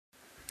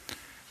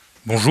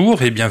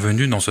Bonjour et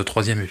bienvenue dans ce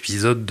troisième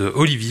épisode de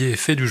Olivier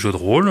fait du jeu de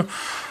rôle.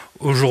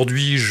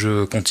 Aujourd'hui,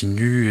 je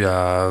continue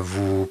à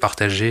vous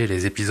partager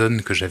les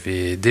épisodes que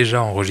j'avais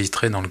déjà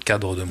enregistrés dans le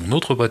cadre de mon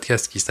autre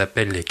podcast qui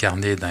s'appelle Les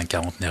carnets d'un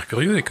quarantenaire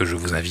curieux et que je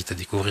vous invite à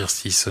découvrir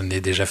si ce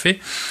n'est déjà fait.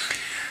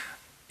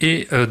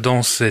 Et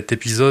dans cet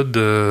épisode,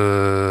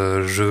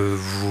 je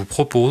vous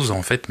propose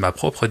en fait ma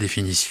propre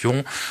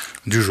définition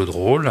du jeu de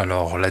rôle.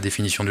 Alors la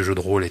définition du jeu de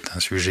rôle est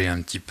un sujet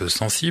un petit peu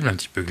sensible, un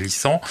petit peu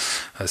glissant.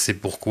 C'est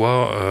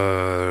pourquoi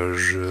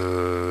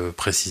je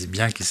précise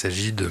bien qu'il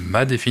s'agit de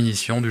ma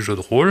définition du jeu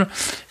de rôle.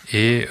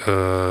 Et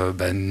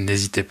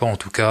n'hésitez pas en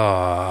tout cas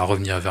à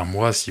revenir vers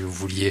moi si vous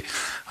vouliez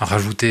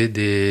rajouter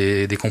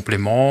des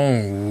compléments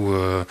ou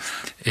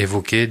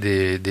évoquer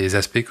des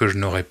aspects que je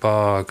n'aurais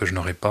pas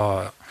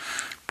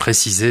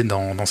précisé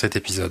dans cet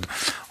épisode.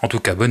 En tout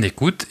cas, bonne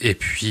écoute et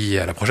puis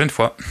à la prochaine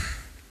fois.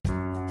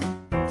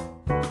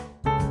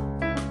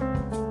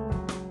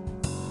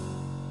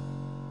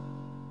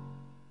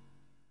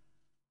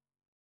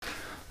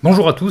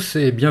 Bonjour à tous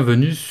et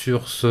bienvenue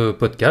sur ce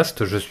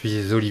podcast. Je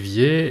suis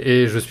Olivier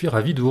et je suis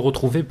ravi de vous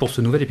retrouver pour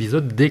ce nouvel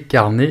épisode des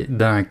carnets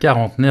d'un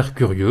quarantenaire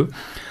curieux.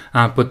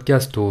 Un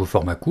podcast au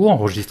format court,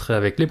 enregistré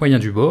avec les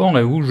moyens du bord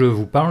et où je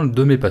vous parle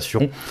de mes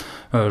passions.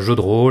 Jeux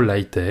de rôle,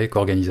 high-tech,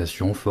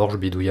 organisation, forge,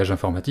 bidouillage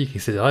informatique,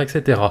 etc.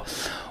 etc.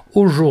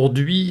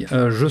 Aujourd'hui,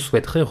 je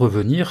souhaiterais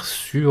revenir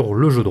sur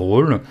le jeu de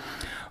rôle.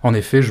 En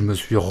effet, je me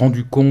suis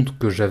rendu compte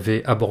que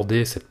j'avais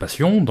abordé cette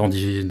passion dans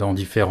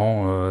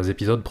différents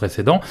épisodes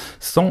précédents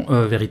sans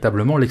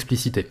véritablement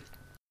l'expliciter.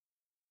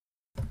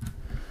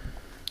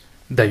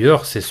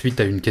 D'ailleurs, c'est suite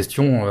à une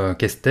question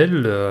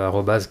qu'Estelle,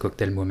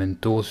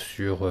 @cocktailmomento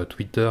sur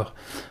Twitter,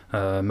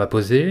 m'a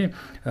posée,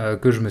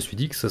 que je me suis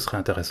dit que ce serait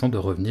intéressant de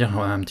revenir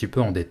un petit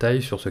peu en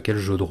détail sur ce qu'est le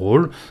jeu de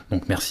rôle.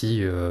 Donc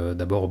merci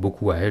d'abord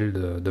beaucoup à elle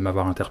de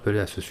m'avoir interpellé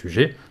à ce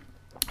sujet,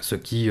 ce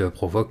qui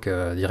provoque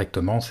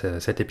directement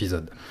cet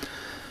épisode.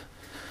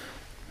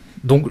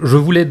 Donc je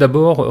voulais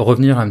d'abord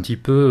revenir un petit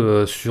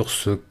peu sur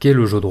ce qu'est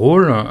le jeu de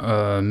rôle,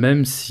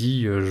 même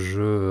si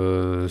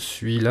je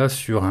suis là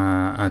sur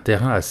un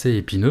terrain assez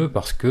épineux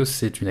parce que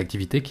c'est une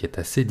activité qui est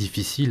assez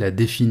difficile à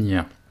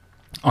définir.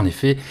 En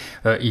effet,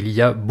 il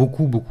y a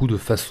beaucoup de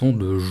façons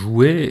de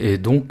jouer et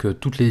donc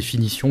toutes les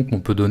définitions qu'on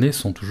peut donner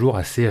sont toujours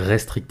assez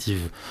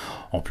restrictives.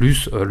 En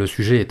plus, le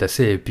sujet est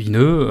assez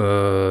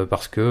épineux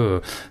parce que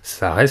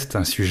ça reste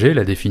un sujet,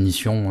 la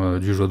définition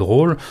du jeu de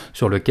rôle,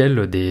 sur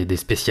lequel des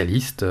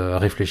spécialistes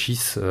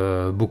réfléchissent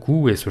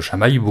beaucoup et se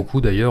chamaillent beaucoup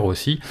d'ailleurs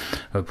aussi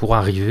pour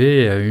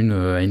arriver à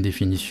une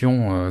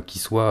définition qui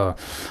soit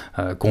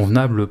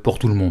convenable pour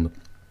tout le monde.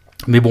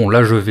 Mais bon,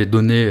 là je vais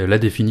donner la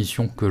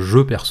définition que je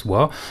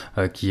perçois,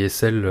 qui est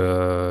celle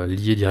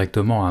liée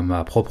directement à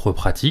ma propre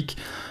pratique,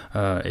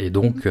 et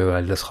donc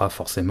elle sera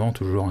forcément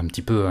toujours un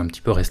petit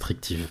peu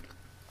restrictive.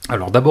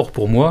 Alors d'abord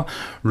pour moi,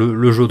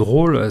 le jeu de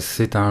rôle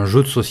c'est un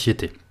jeu de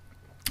société.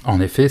 En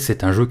effet,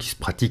 c'est un jeu qui se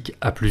pratique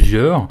à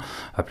plusieurs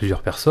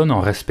personnes en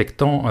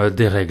respectant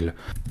des règles.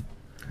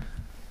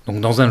 Donc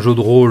dans un jeu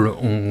de rôle,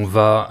 on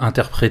va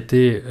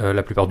interpréter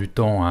la plupart du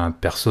temps un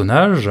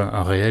personnage,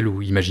 un réel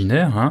ou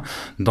imaginaire,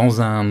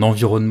 dans un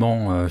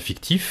environnement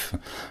fictif.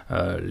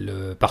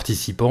 Le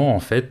participant en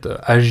fait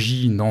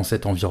agit dans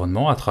cet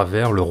environnement à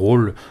travers le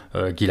rôle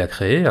qu'il a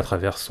créé, à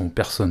travers son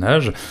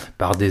personnage,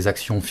 par des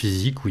actions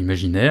physiques ou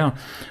imaginaires,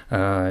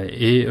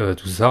 et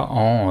tout ça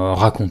en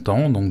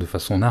racontant, donc de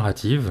façon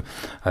narrative,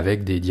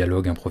 avec des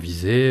dialogues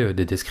improvisés,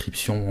 des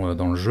descriptions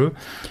dans le jeu,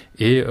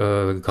 et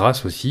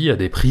grâce aussi à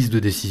des prises de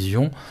décision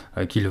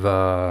qu'il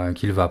va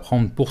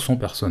prendre pour son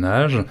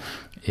personnage,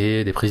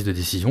 et des prises de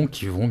décision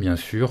qui vont bien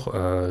sûr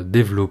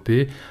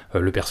développer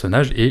le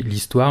personnage et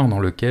l'histoire dans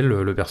laquelle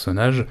le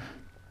personnage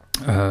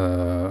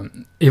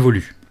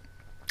évolue.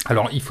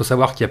 Alors il faut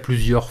savoir qu'il y a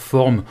plusieurs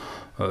formes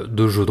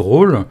de jeu de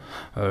rôle.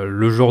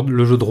 Le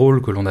jeu de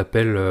rôle que l'on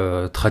appelle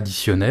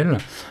traditionnel.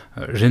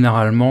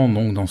 Généralement,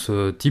 donc, dans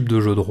ce type de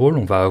jeu de rôle,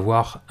 on va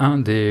avoir un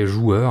des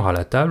joueurs à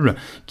la table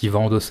qui va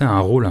endosser un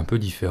rôle un peu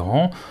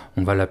différent.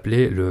 On va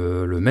l'appeler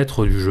le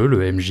maître du jeu,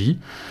 le MJ.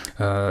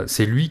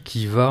 C'est lui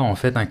qui va en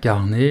fait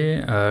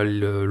incarner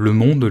le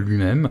monde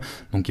lui-même.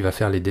 Donc il va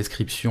faire les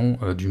descriptions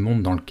du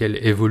monde dans lequel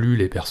évoluent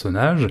les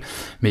personnages,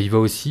 mais il va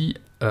aussi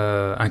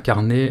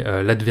incarner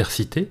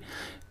l'adversité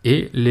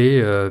et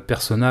les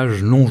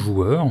personnages non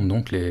joueurs,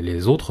 donc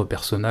les autres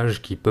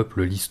personnages qui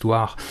peuplent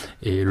l'histoire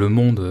et le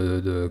monde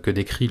que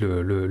décrit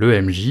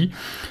le MJ,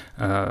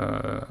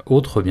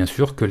 autres bien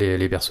sûr que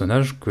les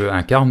personnages que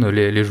incarnent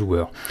les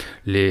joueurs.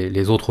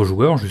 Les autres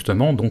joueurs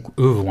justement, donc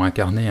eux vont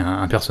incarner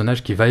un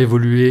personnage qui va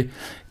évoluer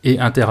et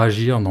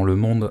interagir dans le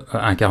monde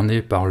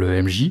incarné par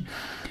le MJ,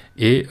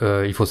 et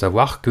il faut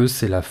savoir que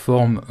c'est la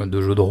forme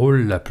de jeu de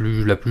rôle la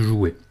plus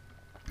jouée.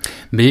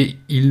 Mais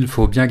il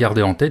faut bien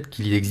garder en tête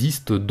qu'il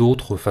existe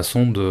d'autres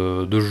façons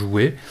de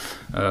jouer.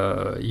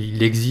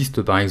 Il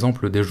existe par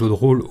exemple des jeux de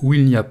rôle où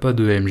il n'y a pas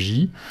de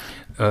MJ,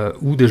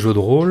 ou des jeux de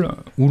rôle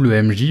où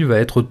le MJ va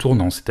être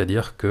tournant,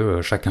 c'est-à-dire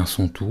que chacun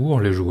son tour,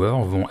 les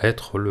joueurs vont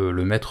être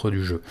le maître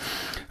du jeu.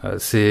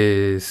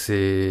 Ces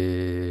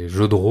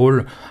jeux de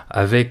rôle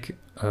avec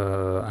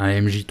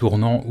un MJ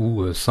tournant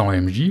ou sans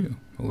MJ,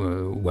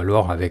 ou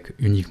alors avec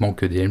uniquement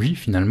que des MJ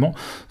finalement,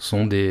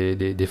 sont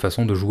des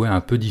façons de jouer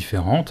un peu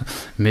différentes,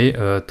 mais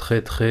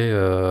très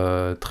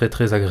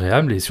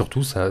agréables, et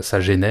surtout ça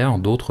génère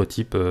d'autres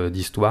types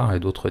d'histoires et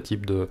d'autres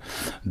types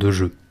de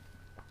jeux.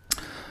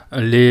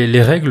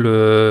 Les règles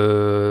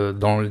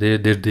dans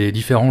des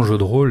différents jeux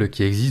de rôle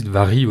qui existent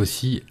varient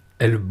aussi,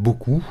 elles,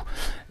 beaucoup,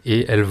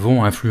 et elles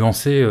vont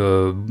influencer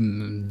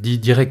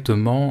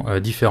directement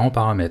différents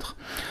paramètres.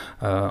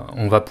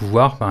 On va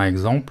pouvoir, par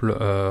exemple,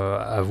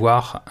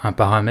 avoir un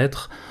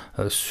paramètre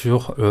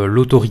sur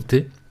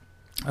l'autorité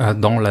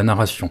dans la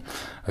narration.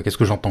 Qu'est-ce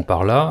que j'entends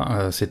par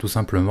là ? C'est tout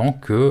simplement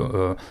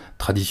que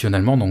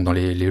traditionnellement, donc dans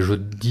les jeux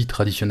dits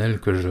traditionnels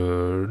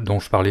dont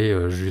je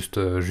parlais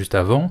juste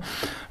avant,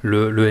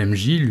 le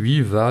MJ,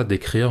 lui, va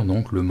décrire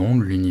donc le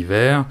monde,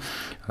 l'univers,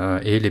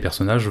 et les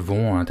personnages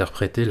vont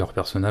interpréter leurs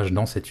personnages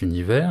dans cet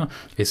univers,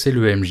 et c'est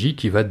le MJ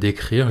qui va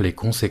décrire les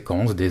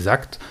conséquences des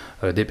actes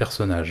des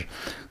personnages.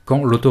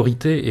 Quand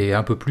l'autorité est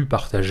un peu plus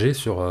partagée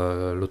sur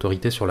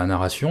l'autorité sur la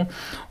narration,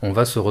 on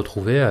va se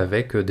retrouver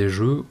avec des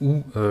jeux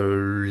où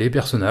les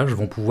personnages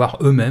vont pouvoir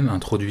eux-mêmes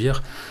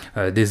introduire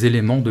des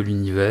éléments de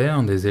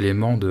l'univers, des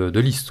éléments de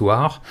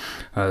l'histoire,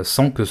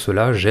 sans que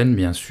cela gêne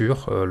bien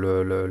sûr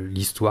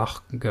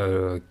l'histoire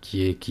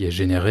qui est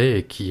générée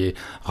et qui est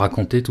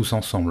racontée tous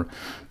ensemble.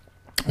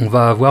 On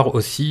va avoir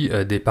aussi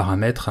des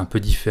paramètres un peu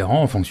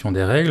différents en fonction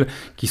des règles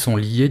qui sont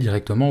liés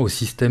directement au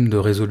système de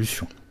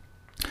résolution.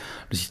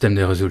 Le système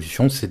de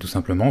résolution, c'est tout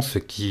simplement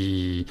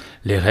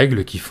les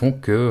règles qui font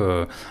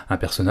que un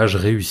personnage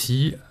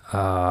réussit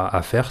à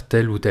faire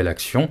telle ou telle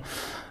action,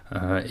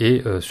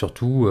 et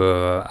surtout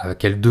à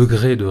quel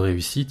degré de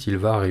réussite il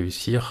va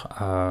réussir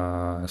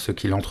à ce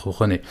qu'il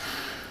entreprenait.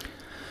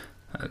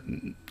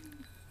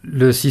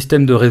 Le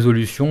système de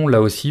résolution,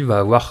 là aussi, va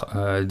avoir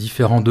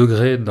différents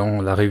degrés dans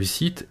la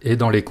réussite et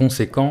dans les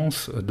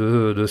conséquences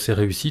de ces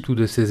réussites ou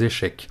de ces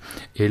échecs.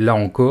 Et là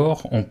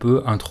encore, on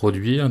peut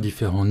introduire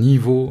différents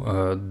niveaux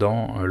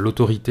dans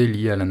l'autorité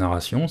liée à la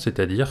narration,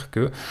 c'est-à-dire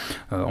que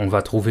on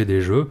va trouver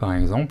des jeux, par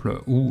exemple,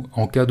 où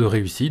en cas de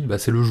réussite,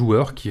 c'est le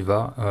joueur qui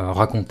va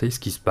raconter ce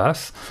qui se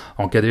passe.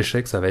 En cas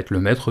d'échec, ça va être le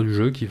maître du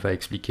jeu qui va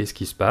expliquer ce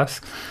qui se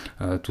passe.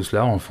 Tout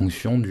cela en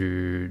fonction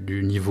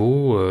du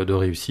niveau de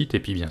réussite, et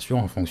puis bien sûr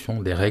en fonction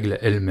des règles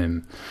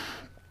elles-mêmes.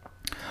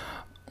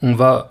 On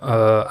va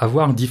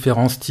avoir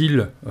différents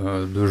styles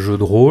de jeux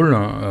de rôle.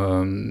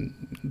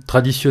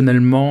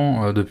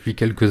 Traditionnellement, depuis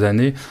quelques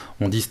années,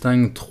 on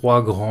distingue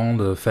 3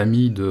 grandes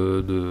familles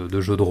de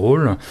jeux de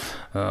rôle.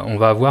 On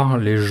va avoir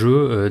les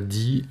jeux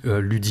dits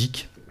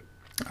ludiques.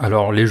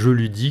 Alors les jeux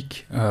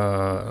ludiques,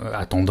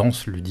 à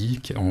tendance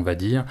ludique, on va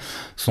dire,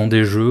 sont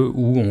des jeux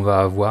où on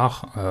va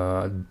avoir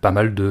pas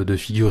mal de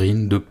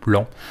figurines, de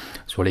plans,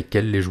 sur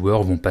lesquels les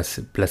joueurs vont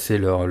placer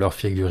leurs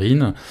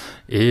figurines,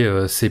 et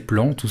ces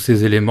plans, tous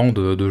ces éléments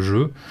de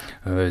jeu,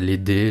 les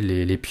dés,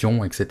 les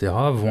pions, etc.,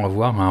 vont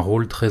avoir un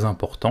rôle très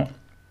important.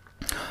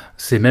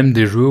 C'est même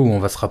des jeux où on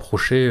va se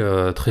rapprocher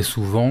très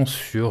souvent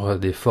sur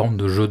des formes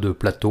de jeux de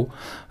plateau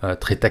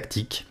très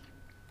tactiques.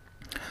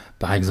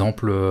 Par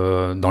exemple,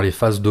 dans les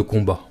phases de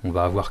combat, on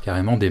va avoir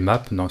carrément des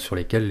maps sur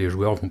lesquelles les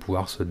joueurs vont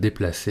pouvoir se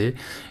déplacer,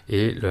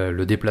 et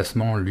le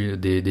déplacement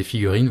des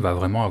figurines va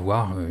vraiment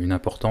avoir une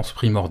importance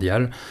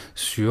primordiale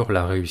sur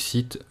la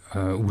réussite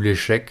ou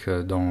l'échec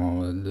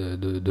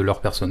de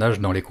leurs personnages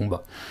dans les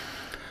combats.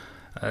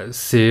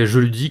 Ces jeux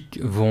ludiques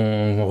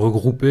vont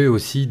regrouper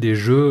aussi des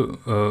jeux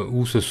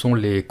où ce sont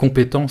les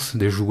compétences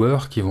des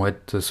joueurs qui vont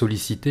être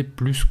sollicitées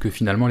plus que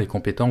finalement les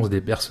compétences des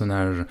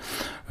personnages.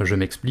 Je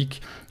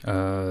m'explique.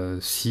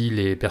 Si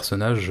les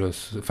personnages,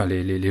 enfin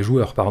les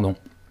joueurs, pardon,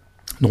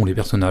 dont les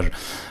personnages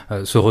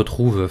se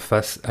retrouvent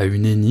face à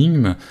une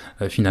énigme,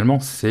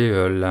 finalement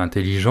c'est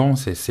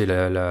l'intelligence et c'est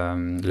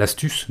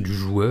l'astuce du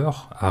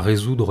joueur à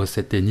résoudre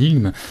cette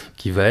énigme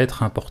qui va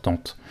être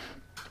importante,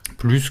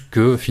 plus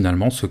que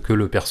finalement ce que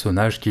le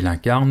personnage qu'il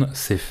incarne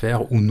sait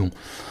faire ou non.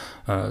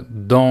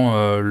 Dans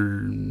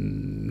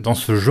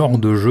ce genre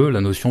de jeu,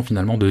 la notion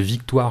finalement de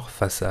victoire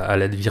face à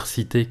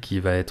l'adversité qui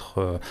va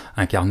être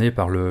incarnée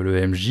par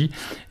le MJ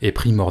est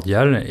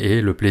primordiale,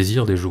 et le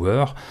plaisir des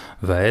joueurs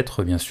va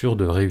être bien sûr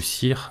de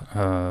réussir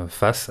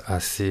face à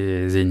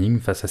ces énigmes,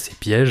 face à ces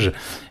pièges,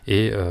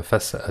 et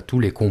face à tous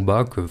les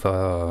combats que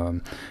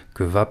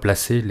va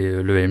placer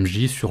le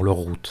MJ sur leur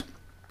route.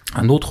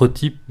 Un autre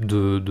type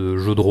de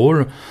jeu de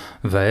rôle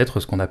va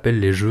être ce qu'on appelle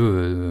les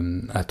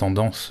jeux à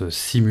tendance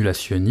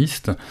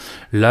simulationniste.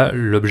 Là,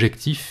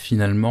 l'objectif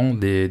finalement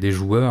des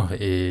joueurs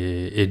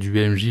et du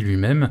MJ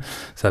lui-même,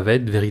 ça va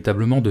être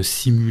véritablement de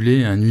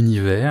simuler un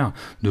univers,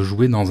 de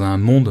jouer dans un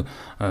monde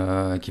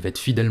qui va être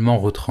fidèlement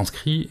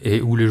retranscrit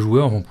et où les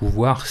joueurs vont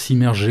pouvoir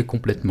s'immerger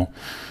complètement.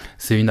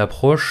 C'est une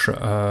approche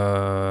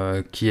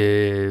qui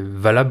est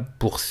valable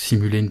pour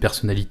simuler une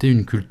personnalité,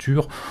 une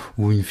culture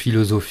ou une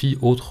philosophie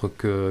autre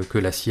que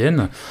la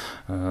sienne.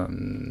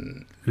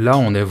 Là,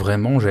 on est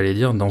vraiment, j'allais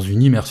dire, dans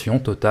une immersion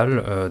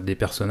totale des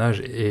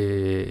personnages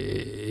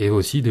et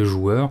aussi des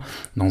joueurs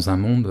dans un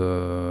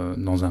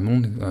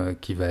monde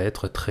qui va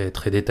être très,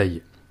 très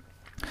détaillé.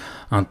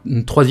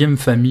 Une troisième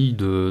famille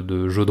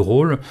de jeux de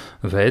rôle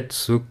va être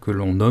ce que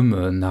l'on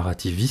nomme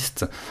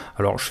narrativiste.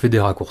 Alors je fais des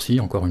raccourcis,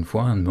 encore une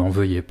fois, ne m'en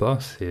veuillez pas,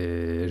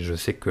 je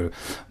sais que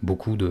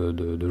beaucoup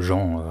de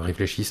gens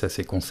réfléchissent à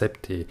ces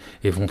concepts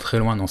et vont très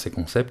loin dans ces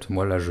concepts.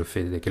 Moi là je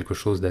fais quelque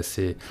chose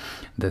d'assez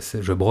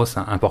je brosse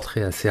un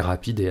portrait assez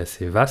rapide et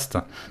assez vaste.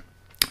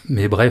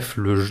 Mais bref,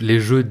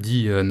 les jeux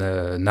dits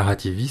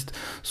narrativistes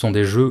sont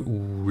des jeux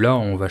où là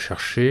on va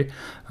chercher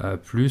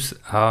plus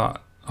à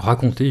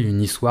raconter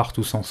une histoire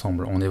tous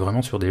ensemble. On est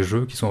vraiment sur des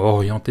jeux qui sont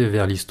orientés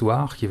vers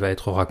l'histoire qui va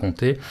être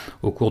racontée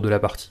au cours de la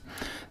partie.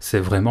 C'est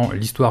vraiment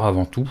l'histoire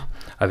avant tout,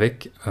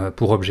 avec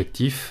pour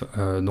objectif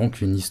donc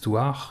une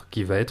histoire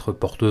qui va être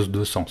porteuse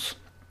de sens.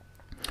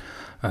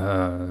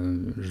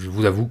 Je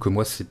vous avoue que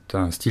moi c'est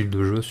un style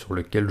de jeu sur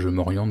lequel je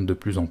m'oriente de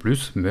plus en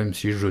plus, même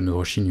si je ne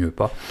rechigne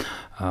pas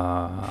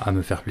à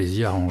me faire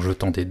plaisir en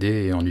jetant des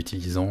dés et en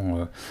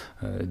utilisant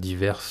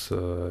diverses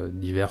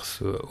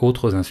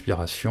autres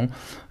inspirations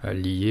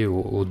liées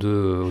aux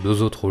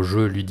deux autres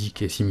jeux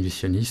ludiques et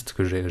simulationnistes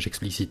que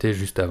j'explicitais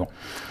juste avant.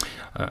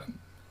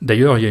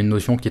 D'ailleurs, il y a une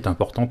notion qui est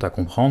importante à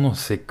comprendre,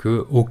 c'est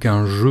que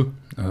aucun jeu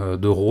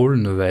de rôle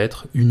ne va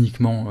être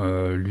uniquement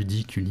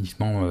ludique,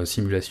 uniquement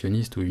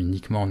simulationniste ou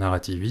uniquement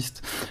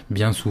narrativiste.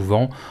 Bien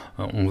souvent,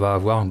 on va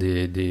avoir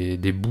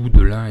des bouts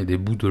de l'un et des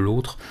bouts de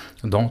l'autre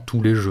dans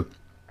tous les jeux.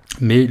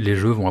 Mais les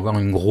jeux vont avoir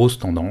une grosse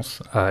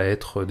tendance à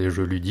être des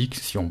jeux ludiques,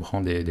 si on prend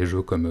des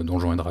jeux comme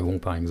Donjons et Dragons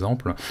par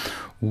exemple,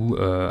 ou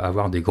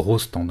avoir des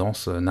grosses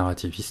tendances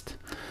narrativistes.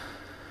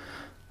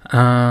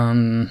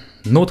 Un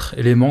autre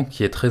élément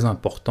qui est très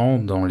important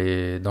dans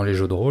les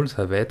jeux de rôle,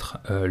 ça va être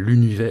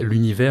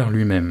l'univers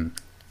lui-même.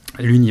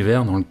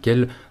 L'univers dans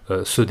lequel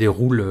se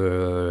déroulent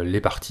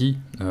les parties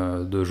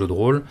de jeux de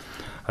rôle.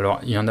 Alors,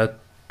 il y en a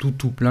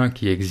tout plein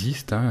qui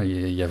existent, hein.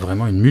 Il y a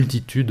vraiment une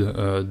multitude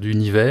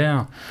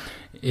d'univers.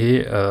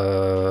 Et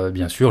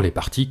bien sûr, les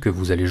parties que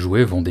vous allez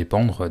jouer vont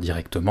dépendre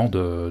directement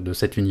de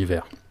cet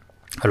univers.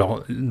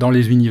 Alors, dans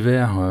les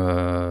univers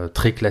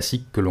très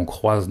classiques que l'on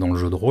croise dans le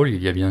jeu de rôle,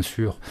 il y a bien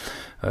sûr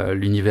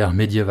l'univers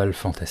médiéval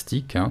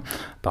fantastique, hein,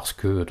 parce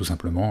que tout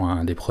simplement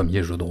un des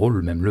premiers jeux de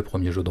rôle, même le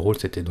premier jeu de rôle,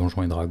 c'était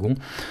Donjons et Dragons,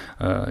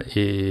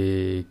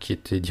 et qui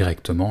était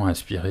directement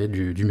inspiré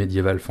du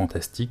médiéval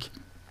fantastique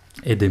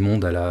et des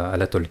mondes à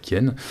la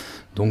Tolkien.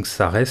 Donc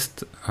ça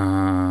reste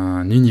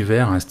un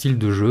univers, un style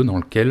de jeu dans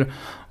lequel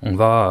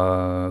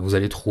vous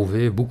allez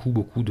trouver beaucoup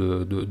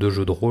de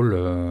jeux de rôle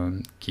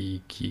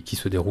qui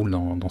se déroulent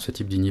dans ce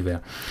type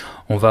d'univers.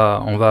 On va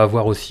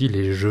avoir aussi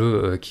les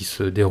jeux qui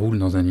se déroulent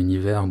dans un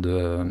univers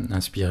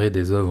inspiré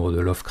des œuvres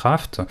de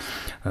Lovecraft,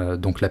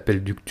 donc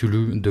l'appel de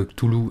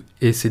Cthulhu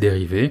et ses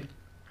dérivés.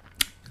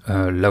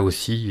 Là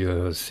aussi,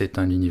 c'est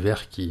un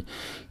univers qui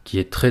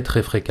est très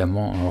très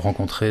fréquemment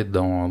rencontré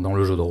dans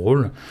le jeu de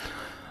rôle.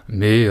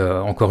 Mais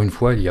encore une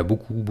fois, il y a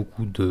beaucoup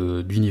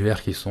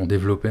d'univers qui sont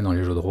développés dans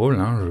les jeux de rôle,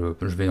 hein.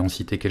 Je vais en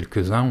citer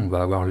quelques-uns. On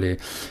va avoir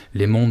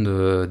les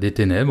mondes des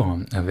ténèbres,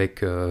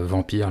 avec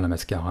vampires, la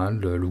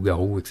mascarade,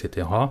 loup-garou,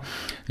 etc.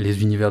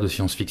 Les univers de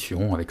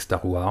science-fiction, avec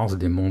Star Wars,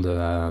 des mondes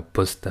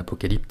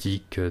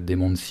post-apocalyptiques, des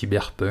mondes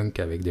cyberpunk,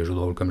 avec des jeux de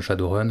rôle comme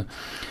Shadowrun,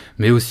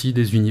 mais aussi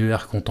des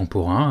univers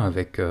contemporains,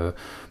 avec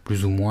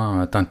plus ou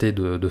moins teintés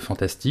de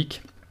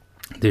fantastique,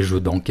 des jeux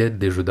d'enquête,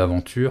 des jeux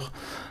d'aventure,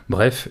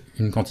 bref,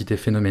 une quantité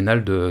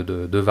phénoménale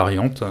de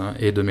variantes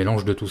et de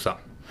mélange de tout ça.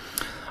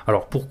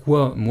 Alors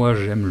pourquoi moi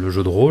j'aime le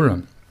jeu de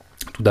rôle ?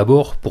 Tout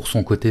d'abord pour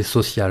son côté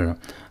social.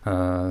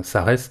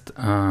 Ça reste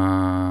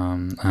un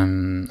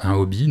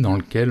hobby dans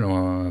lequel,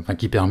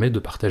 qui permet de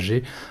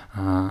partager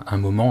un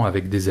moment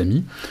avec des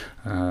amis,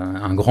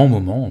 un grand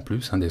moment en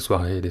plus, hein, des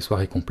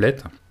soirées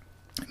complètes.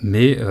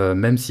 Mais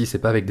même si c'est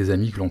pas avec des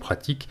amis que l'on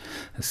pratique,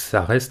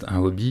 ça reste un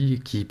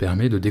hobby qui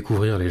permet de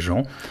découvrir les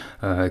gens,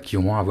 qui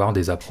vont avoir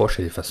des approches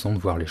et des façons de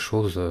voir les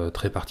choses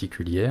très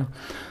particulières.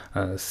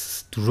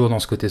 Toujours dans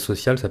ce côté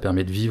social, ça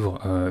permet de vivre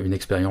une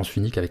expérience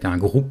unique avec un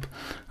groupe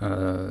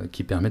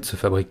qui permet de se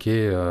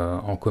fabriquer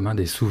en commun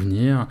des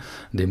souvenirs,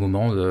 des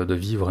moments de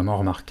vie vraiment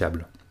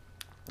remarquables.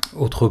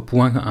 Autre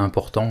point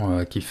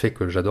important qui fait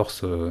que j'adore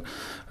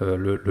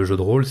le jeu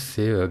de rôle,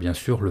 c'est bien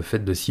sûr le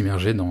fait de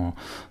s'immerger dans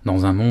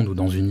un monde ou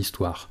dans une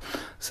histoire.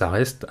 Ça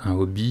reste un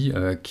hobby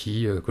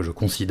que je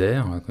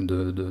considère,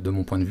 de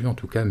mon point de vue en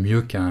tout cas,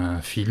 mieux qu'un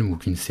film ou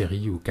qu'une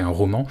série ou qu'un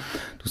roman,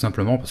 tout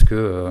simplement parce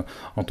que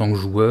en tant que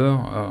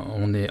joueur,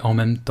 on est en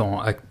même temps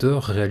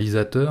acteur,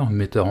 réalisateur,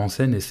 metteur en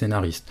scène et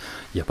scénariste.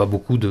 Il n'y a pas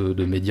beaucoup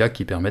de médias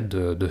qui permettent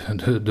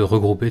de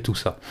regrouper tout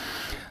ça.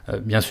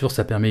 Bien sûr,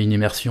 ça permet une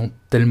immersion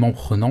tellement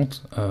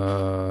prenante,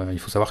 il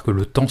faut savoir que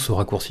le temps se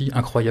raccourcit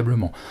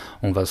incroyablement.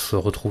 On va se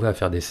retrouver à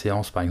faire des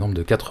séances par exemple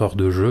de 4 heures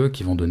de jeu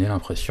qui vont donner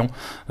l'impression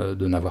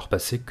de n'avoir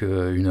passé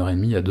qu'1 heure et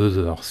demie à 2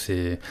 heures.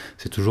 C'est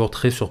toujours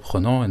très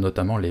surprenant, et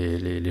notamment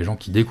les gens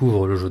qui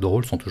découvrent le jeu de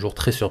rôle sont toujours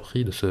très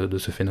surpris de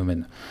ce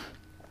phénomène.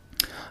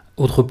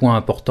 Autre point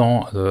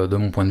important de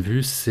mon point de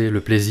vue, c'est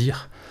le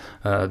plaisir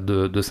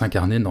de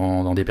s'incarner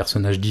dans des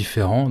personnages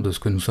différents de ce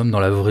que nous sommes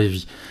dans la vraie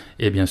vie,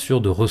 et bien sûr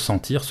de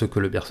ressentir ce que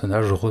le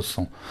personnage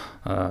ressent.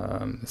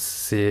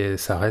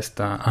 Ça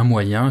reste un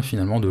moyen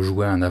finalement de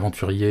jouer un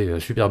aventurier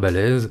super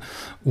balèze,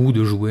 ou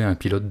de jouer un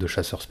pilote de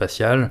chasseur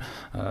spatial,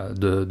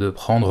 de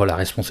prendre la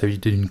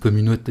responsabilité d'une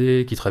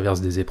communauté qui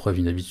traverse des épreuves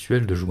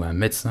inhabituelles, de jouer un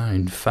médecin,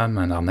 une femme,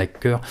 un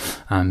arnaqueur,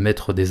 un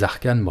maître des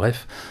arcanes,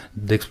 bref,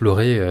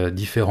 d'explorer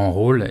différents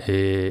rôles,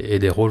 et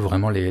des rôles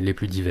vraiment les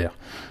plus divers.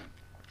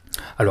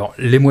 Alors,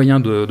 les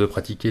moyens de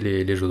pratiquer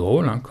les jeux de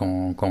rôle,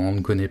 quand on ne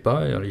connaît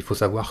pas, il faut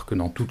savoir que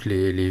dans toutes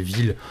les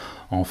villes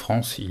en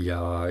France, il y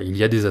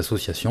a des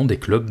associations, des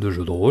clubs de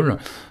jeux de rôle,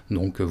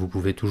 donc vous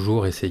pouvez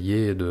toujours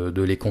essayer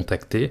de les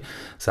contacter.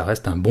 Ça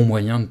reste un bon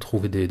moyen de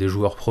trouver des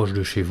joueurs proches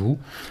de chez vous.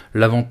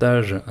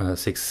 L'avantage,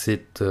 c'est que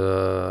c'est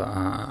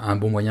un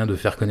bon moyen de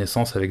faire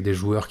connaissance avec des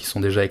joueurs qui sont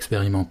déjà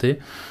expérimentés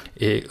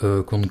et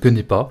qu'on ne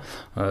connaît pas,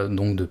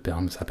 donc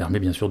ça permet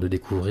bien sûr de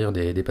découvrir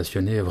des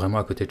passionnés vraiment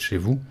à côté de chez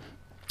vous.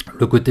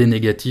 Le côté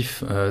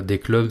négatif des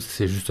clubs,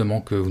 c'est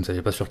justement que vous ne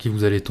savez pas sur qui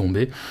vous allez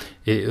tomber,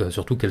 et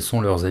surtout quelles sont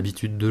leurs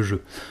habitudes de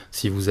jeu.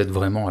 Si vous êtes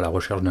vraiment à la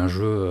recherche d'un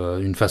jeu,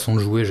 une façon de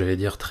jouer, j'allais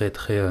dire très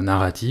très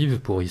narrative,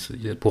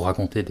 pour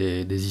raconter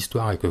des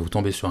histoires, et que vous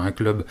tombez sur un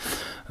club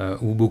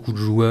où beaucoup de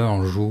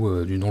joueurs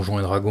jouent du Donjons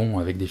et Dragons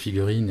avec des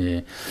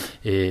figurines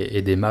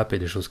et des maps et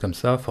des choses comme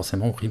ça,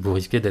 forcément vous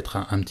risquez d'être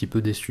un petit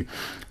peu déçu.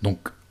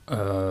 Donc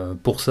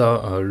pour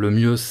ça, le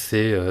mieux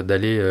c'est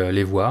d'aller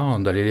les voir,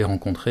 d'aller les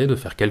rencontrer, de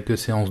faire quelques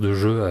séances de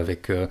jeu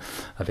avec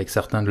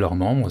certains de leurs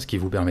membres, ce qui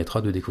vous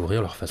permettra de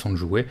découvrir leur façon de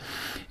jouer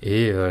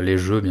et les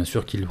jeux bien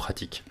sûr qu'ils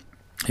pratiquent.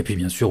 Et puis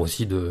bien sûr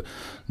aussi de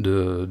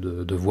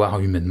voir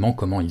humainement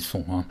comment ils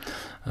sont.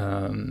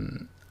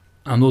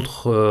 Une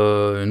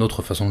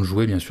autre façon de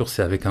jouer, bien sûr,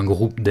 c'est avec un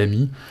groupe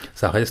d'amis.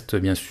 Ça reste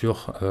bien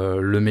sûr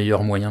le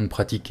meilleur moyen de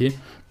pratiquer.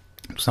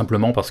 Tout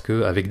simplement parce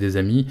qu'avec des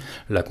amis,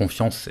 la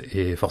confiance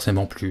est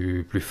forcément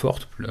plus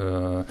forte,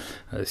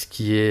 ce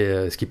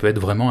qui peut être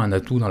vraiment un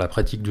atout dans la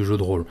pratique du jeu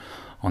de rôle.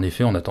 En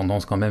effet, on a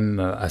tendance quand même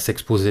à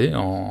s'exposer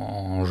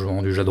en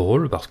jouant du jeu de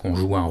rôle, parce qu'on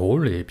joue un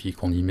rôle et puis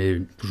qu'on y met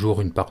toujours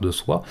une part de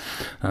soi,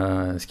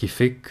 ce qui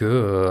fait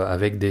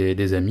qu'avec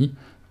des amis,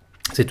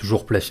 c'est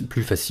toujours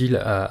plus facile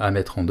à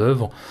mettre en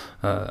œuvre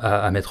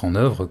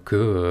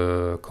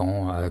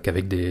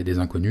qu'avec des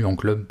inconnus en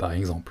club, par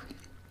exemple.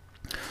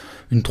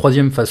 Une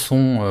troisième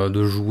façon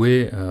de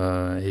jouer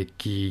et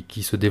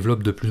qui se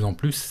développe de plus en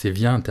plus, c'est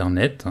via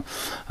Internet.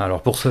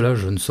 Alors pour cela,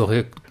 je ne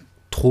saurais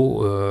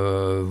trop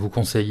vous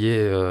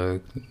conseiller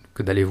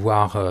que d'aller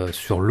voir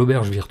sur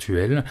l'Auberge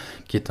Virtuelle,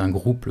 qui est un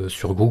groupe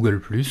sur Google+,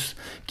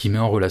 qui met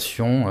en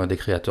relation des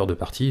créateurs de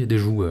parties et des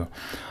joueurs.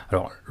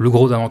 Alors, le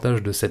gros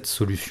avantage de cette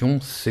solution,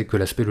 c'est que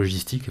l'aspect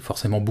logistique est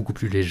forcément beaucoup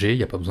plus léger, il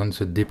n'y a pas besoin de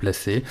se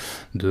déplacer,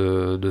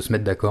 de se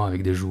mettre d'accord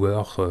avec des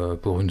joueurs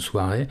pour une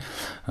soirée,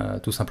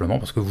 tout simplement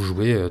parce que vous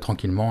jouez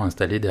tranquillement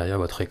installé derrière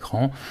votre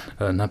écran,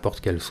 n'importe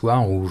quel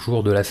soir ou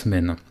jour de la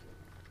semaine.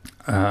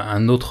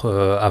 Un autre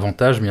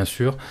avantage, bien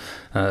sûr,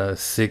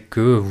 c'est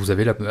que vous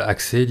avez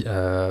accès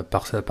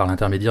par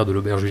l'intermédiaire de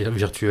l'auberge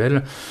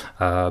virtuelle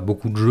à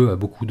beaucoup de jeux, à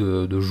beaucoup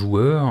de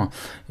joueurs,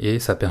 et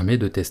ça permet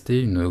de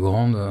tester un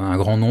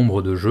grand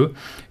nombre de jeux,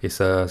 et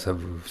ça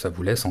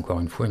vous laisse encore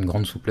une fois une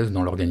grande souplesse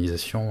dans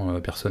l'organisation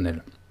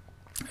personnelle.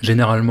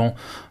 Généralement,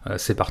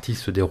 ces parties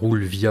se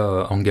déroulent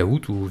via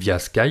Hangout ou via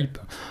Skype,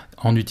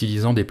 en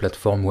utilisant des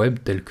plateformes web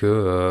telles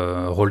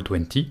que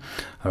Roll20.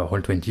 Alors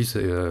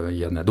Roll20, il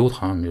y en a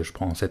d'autres, mais je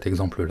prends cet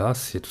exemple-là,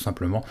 c'est tout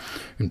simplement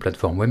une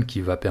plateforme web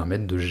qui va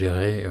permettre de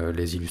gérer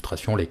les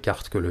illustrations, les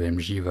cartes que le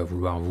MJ va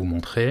vouloir vous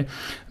montrer,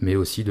 mais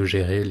aussi de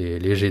gérer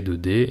les jets de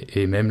dés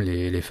et même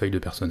les feuilles de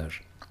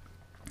personnages.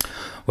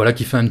 Voilà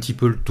qui fait un petit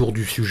peu le tour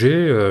du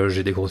sujet.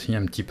 J'ai dégrossi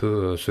un petit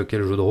peu ce qu'est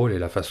le jeu de rôle et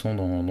la façon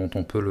dont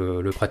on peut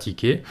le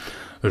pratiquer.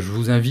 Je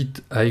vous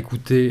invite à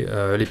écouter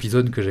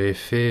l'épisode que j'avais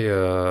fait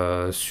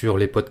sur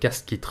les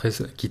podcasts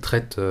qui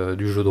traitent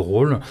du jeu de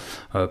rôle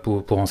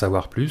pour en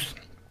savoir plus.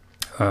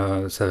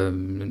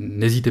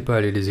 N'hésitez pas à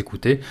aller les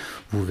écouter,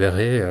 vous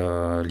verrez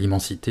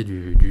l'immensité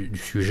du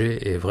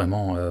sujet est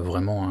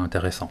vraiment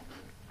intéressant.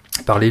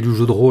 Parler du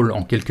jeu de rôle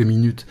en quelques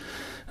minutes,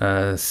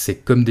 c'est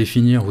comme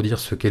vous dire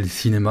ce qu'est le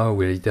cinéma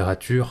ou la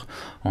littérature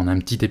en un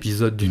petit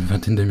épisode d'une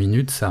vingtaine de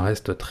minutes, ça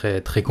reste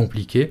très très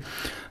compliqué.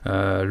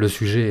 Le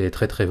sujet est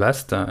très très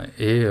vaste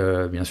et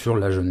bien sûr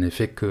là je n'ai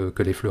fait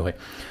que l'effleurer.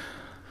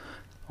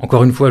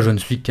 Encore une fois, je ne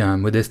suis qu'un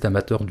modeste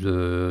amateur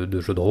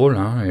de jeux de rôle,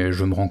 hein, et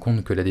je me rends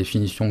compte que la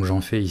définition que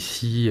j'en fais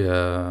ici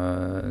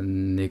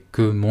n'est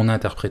que mon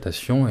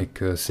interprétation, et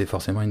que c'est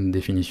forcément une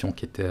définition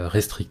qui était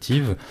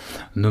restrictive.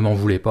 Ne m'en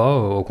voulez pas,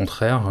 au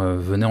contraire,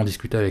 venez en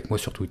discuter avec moi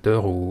sur Twitter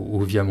ou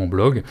via mon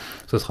blog.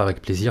 Ce sera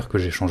avec plaisir que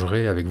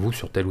j'échangerai avec vous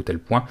sur tel ou tel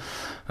point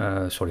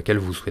sur lequel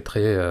vous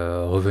souhaiterez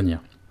revenir.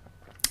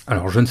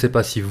 Alors je ne sais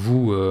pas si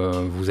vous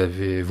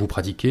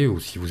pratiquez, ou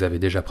si vous avez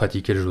déjà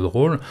pratiqué le jeu de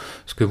rôle,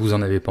 ce que vous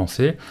en avez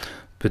pensé.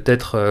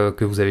 Peut-être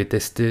que vous avez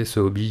testé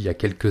ce hobby il y a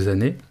quelques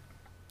années,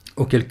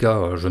 auquel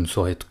cas je ne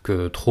saurais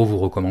que trop vous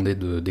recommander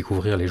de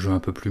découvrir les jeux un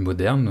peu plus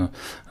modernes,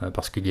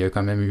 parce qu'il y a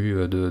quand même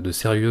eu de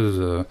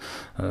sérieuses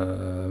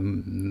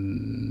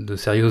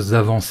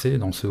avancées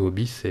dans ce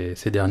hobby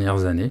ces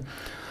dernières années.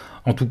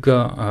 En tout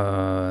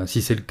cas,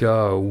 si c'est le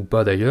cas ou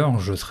pas d'ailleurs,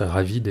 je serais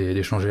ravi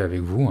d'échanger avec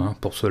vous. Hein.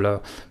 Pour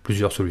cela,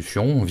 plusieurs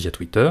solutions via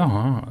Twitter,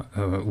 hein,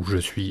 où je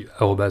suis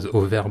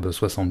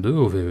 @overbe62,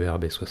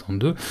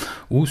 OVERB62,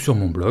 ou sur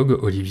mon blog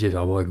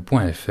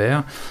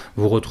olivierverbrugge.fr.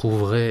 Vous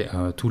retrouverez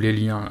tous les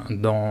liens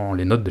dans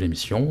les notes de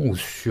l'émission ou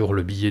sur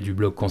le billet du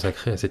blog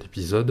consacré à cet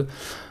épisode.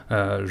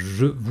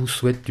 Je vous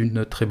souhaite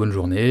une très bonne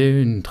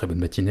journée, une très bonne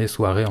matinée,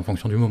 soirée en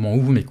fonction du moment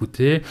où vous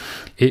m'écoutez,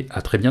 et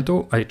à très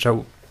bientôt. Allez,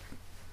 ciao!